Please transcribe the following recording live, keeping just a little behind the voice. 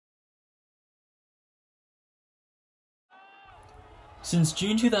Since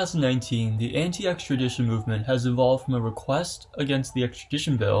June 2019, the anti-extradition movement has evolved from a request against the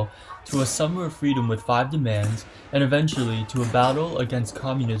extradition bill to a summer of freedom with 5 demands, and eventually to a battle against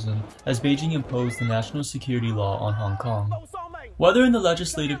communism as Beijing imposed the national security law on Hong Kong. Whether in the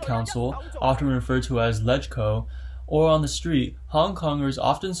Legislative Council, often referred to as LegCo, or on the street, Hong Kongers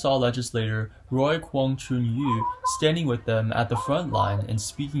often saw legislator Roy Kwong Chun-yu standing with them at the front line and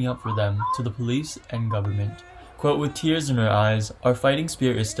speaking up for them to the police and government. Quote, "With tears in her eyes, our fighting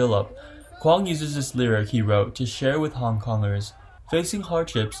spirit is still up." Kwong uses this lyric he wrote to share with Hong Kongers. Facing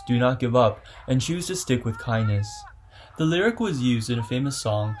hardships, do not give up, and choose to stick with kindness. The lyric was used in a famous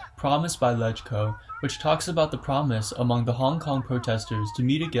song, Promised by LegCo, which talks about the promise among the Hong Kong protesters to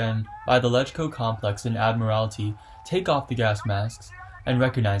meet again by the LegCo complex in Admiralty, take off the gas masks, and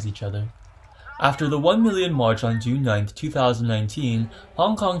recognize each other. After the 1 million march on June 9, 2019,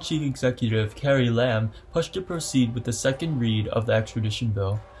 Hong Kong Chief Executive Carrie Lam pushed to proceed with the second read of the extradition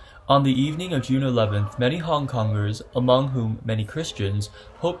bill. On the evening of June 11th, many Hong Kongers, among whom many Christians,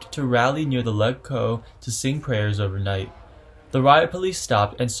 hoped to rally near the LegCo to sing prayers overnight. The riot police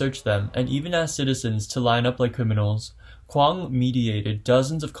stopped and searched them, and even asked citizens to line up like criminals. Kwong mediated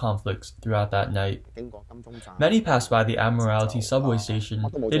dozens of conflicts throughout that night. Many passed by the Admiralty subway station.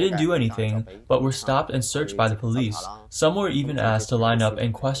 They didn't do anything, but were stopped and searched by the police. Some were even asked to line up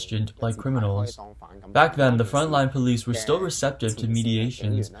and questioned like criminals. Back then, the frontline police were still receptive to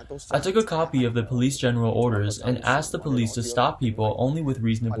mediations. I took a copy of the police general orders and asked the police to stop people only with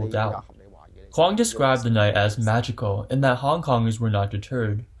reasonable doubt. Kwong described the night as magical in that Hong Kongers were not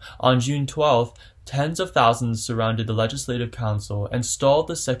deterred. On June 12th, tens of thousands surrounded the Legislative Council and stalled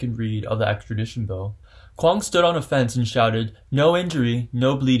the second read of the extradition bill. Kwong stood on a fence and shouted, "No injury,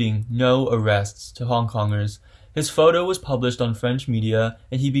 no bleeding, no arrests," to Hong Kongers. His photo was published on French media,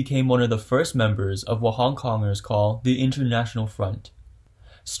 and he became one of the first members of what Hong Kongers call the International Front.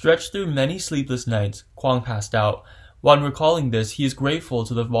 Stretched through many sleepless nights, Kwong passed out. While recalling this, he is grateful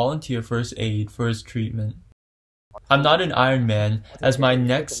to the volunteer first aid for his treatment. "I'm not an Iron Man, as my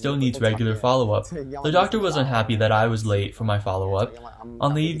neck still needs regular follow-up. The doctor was unhappy that I was late for my follow-up.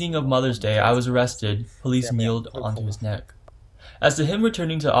 On the evening of Mother's Day, I was arrested. Police kneeled onto his neck." As to him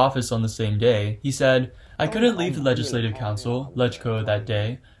returning to office on the same day, he said, "I couldn't leave the Legislative Council, LegCo, that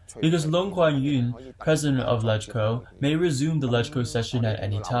day, because Ling Kit, president of LegCo, may resume the LegCo session at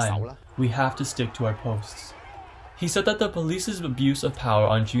any time. We have to stick to our posts." He said that the police's abuse of power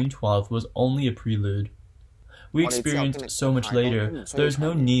on June 12th was only a prelude. We experienced so much later, there is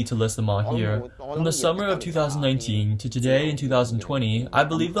no need to list them all here. From the summer of 2019 to today in 2020, I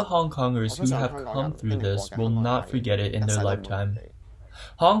believe the Hong Kongers who have come through this will not forget it in their lifetime.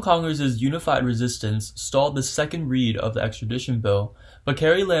 Hong Kongers' unified resistance stalled the second read of the extradition bill, but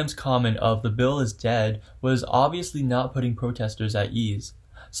Carrie Lam's comment of "the bill is dead" was obviously not putting protesters at ease.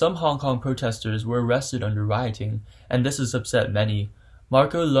 Some Hong Kong protesters were arrested under rioting, and this has upset many.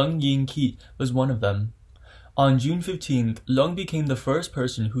 Marco Ling-kit was one of them. On June 15th, Lung became the first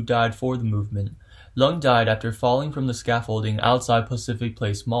person who died for the movement. Lung died after falling from the scaffolding outside Pacific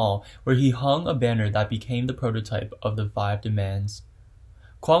Place Mall, where he hung a banner that became the prototype of the 5 demands.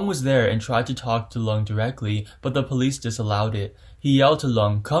 Kwong was there and tried to talk to Lung directly, but the police disallowed it. He yelled to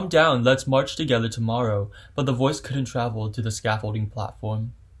Lung, "Come down, let's march together tomorrow," but the voice couldn't travel to the scaffolding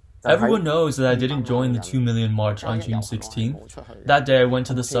platform. Everyone knows that I didn't join the 2 million march on June 16th. That day I went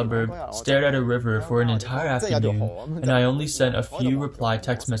to the suburb, stared at a river for an entire afternoon, and I only sent a few reply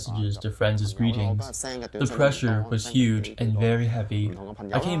text messages to friends as greetings. The pressure was huge and very heavy.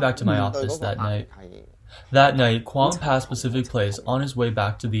 I came back to my office that night. That night, Kwong passed Pacific Place on his way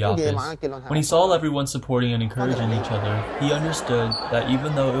back to the office. When he saw everyone supporting and encouraging each other, he understood that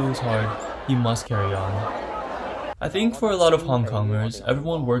even though it was hard, he must carry on. I think for a lot of Hong Kongers,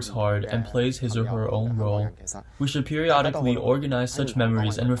 everyone works hard and plays his or her own role. We should periodically organize such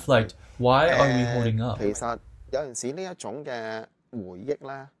memories and reflect, why are we holding up?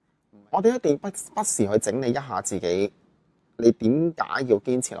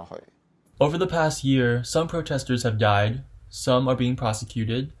 Over the past year, some protesters have died, some are being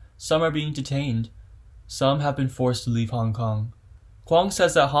prosecuted, some are being detained, some have been forced to leave Hong Kong. Kwong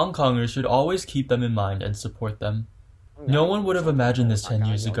says that Hong Kongers should always keep them in mind and support them. No one would have imagined this 10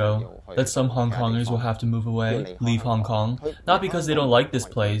 years ago, that some Hong Kongers will have to move away, leave Hong Kong, not because they don't like this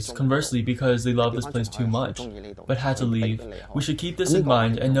place, conversely because they love this place too much, but had to leave. We should keep this in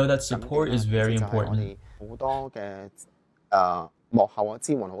mind and know that support is very important.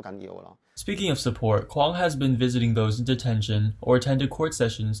 Speaking of support, Kwong has been visiting those in detention or attended court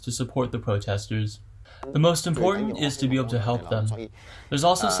sessions to support the protesters. The most important is to be able to help them. There's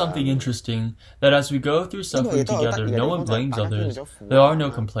also something interesting that as we go through suffering together, no one blames others, there are no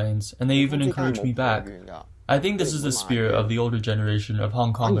complaints, and they even encourage me back. I think this is the spirit of the older generation of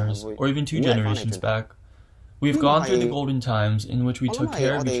Hong Kongers, or even 2 generations back. We've gone through the golden times in which we took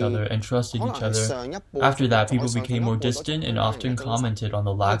care of each other and trusted each other. After that, people became more distant and often commented on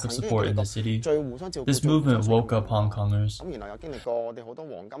the lack of support in the city. This movement woke up Hong Kongers.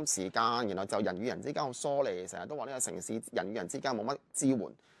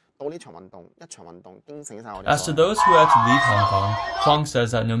 As to those who had to leave Hong Kong, Kwong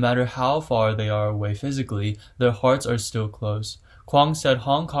says that no matter how far they are away physically, their hearts are still close. Kwong said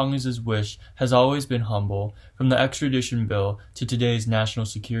Hong Kongers' wish has always been humble, from the extradition bill to today's national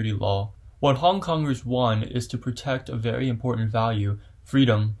security law. What Hong Kongers want is to protect a very important value,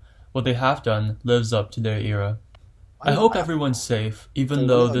 freedom. What they have done lives up to their era. I hope everyone's safe, even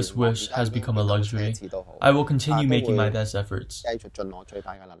though this wish has become a luxury. I will continue making my best efforts.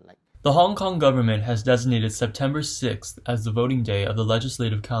 The Hong Kong government has designated September 6th as the voting day of the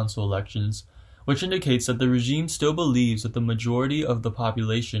Legislative Council elections, which indicates that the regime still believes that the majority of the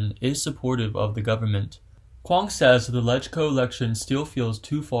population is supportive of the government. Kwong says that the LegCo election still feels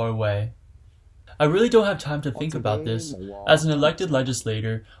too far away. I really don't have time to think about this. As an elected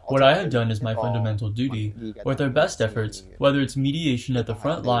legislator, what I have done is my fundamental duty. With our best efforts, whether it's mediation at the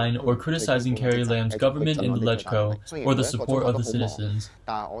front line or criticizing Carrie Lam's government in the LegCo or the support of the citizens.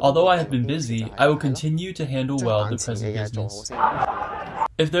 Although I have been busy, I will continue to handle well the present business.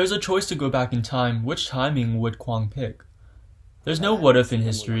 If there's a choice to go back in time, which timing would Kwong pick? There's no what if in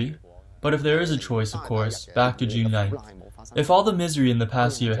history, but if there is a choice, of course, back to June 9th. If all the misery in the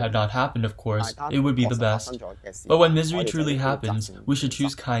past year had not happened, of course, it would be the best. But when misery truly happens, we should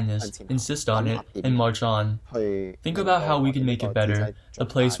choose kindness, insist on it, and march on. Think about how we can make it better, the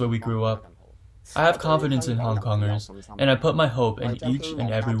place where we grew up. I have confidence in Hong Kongers, and I put my hope in each and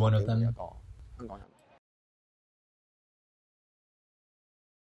every one of them.